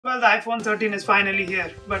Well, the iPhone 13 is finally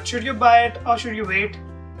here, but should you buy it or should you wait?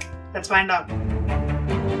 Let's find out.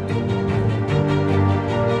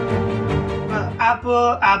 Well,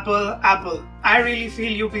 Apple. I really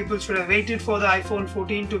feel you people should have waited for the iPhone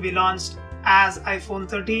 14 to be launched as iPhone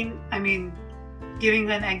 13. I mean, giving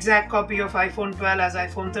an exact copy of iPhone 12 as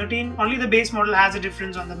iPhone 13. Only the base model has a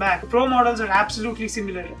difference on the back. The Pro models are absolutely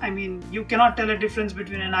similar. I mean, you cannot tell a difference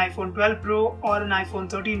between an iPhone 12 Pro or an iPhone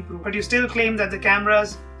 13 Pro. But you still claim that the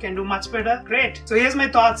cameras can do much better? Great. So here's my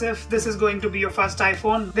thoughts if this is going to be your first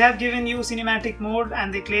iPhone. They have given you cinematic mode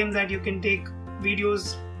and they claim that you can take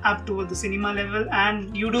videos up to the cinema level,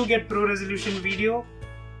 and you do get Pro resolution video,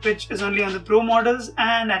 which is only on the Pro models,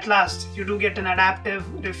 and at last you do get an adaptive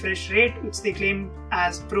refresh rate, which they claim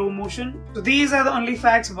as Pro Motion. So these are the only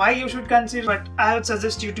facts why you should consider, but I would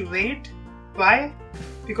suggest you to wait. Why?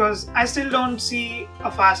 Because I still don't see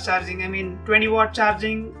a fast charging. I mean, 20-watt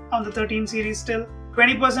charging on the 13 series still.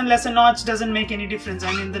 20% lesser notch doesn't make any difference.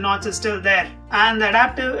 I mean, the notch is still there. And the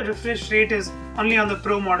adaptive refresh rate is only on the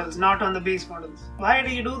Pro models, not on the base models. Why do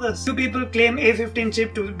you do this? You people claim A15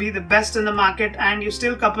 chip to be the best in the market and you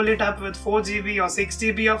still couple it up with 4GB or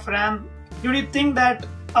 6GB of RAM. Do you think that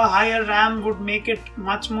a higher RAM would make it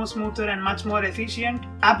much more smoother and much more efficient?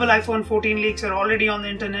 Apple iPhone 14 leaks are already on the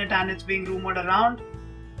internet and it's being rumored around.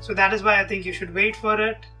 So that is why I think you should wait for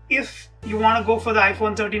it. If you want to go for the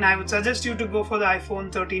iPhone 13, I would suggest you to go for the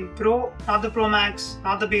iPhone 13 Pro, not the Pro Max,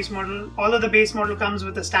 not the base model. Although the base model comes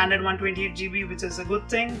with a standard 128GB, which is a good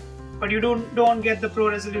thing, but you don't get the Pro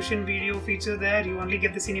resolution video feature there. You only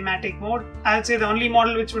get the cinematic mode. I would say the only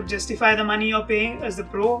model which would justify the money you're paying is the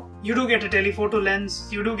Pro. You do get a telephoto lens,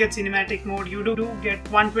 you do get cinematic mode, you do get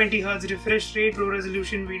 120Hz refresh rate Pro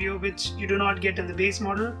resolution video, which you do not get in the base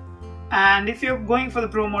model. And if you're going for the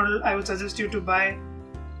Pro model, I would suggest you to buy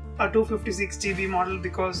a 256GB model,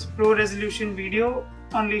 because Pro resolution video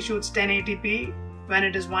only shoots 1080p when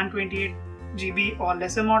it is 128GB or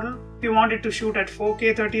lesser model. If you want it to shoot at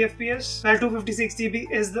 4K 30fps, well,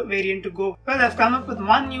 256GB is the variant to go. Well, I've come up with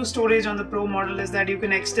one new storage on the Pro model, is that you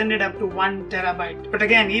can extend it up to 1TB. But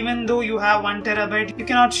again, even though you have 1TB, you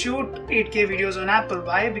cannot shoot 8K videos on Apple.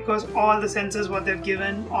 Why? Because all the sensors what they've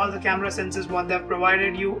given, all the camera sensors what they've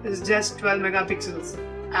provided you is just 12 megapixels.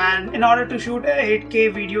 And in order to shoot a 8K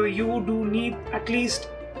video, you do need at least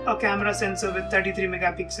a camera sensor with 33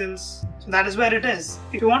 megapixels. So that is where it is.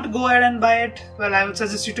 If you want to go ahead and buy it, well, I would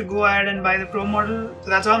suggest you to go ahead and buy the Pro model. So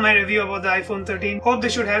that's all my review about the iPhone 13. Hope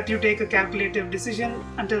this should help you take a calculative decision.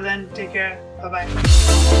 Until then, take care. Bye-bye.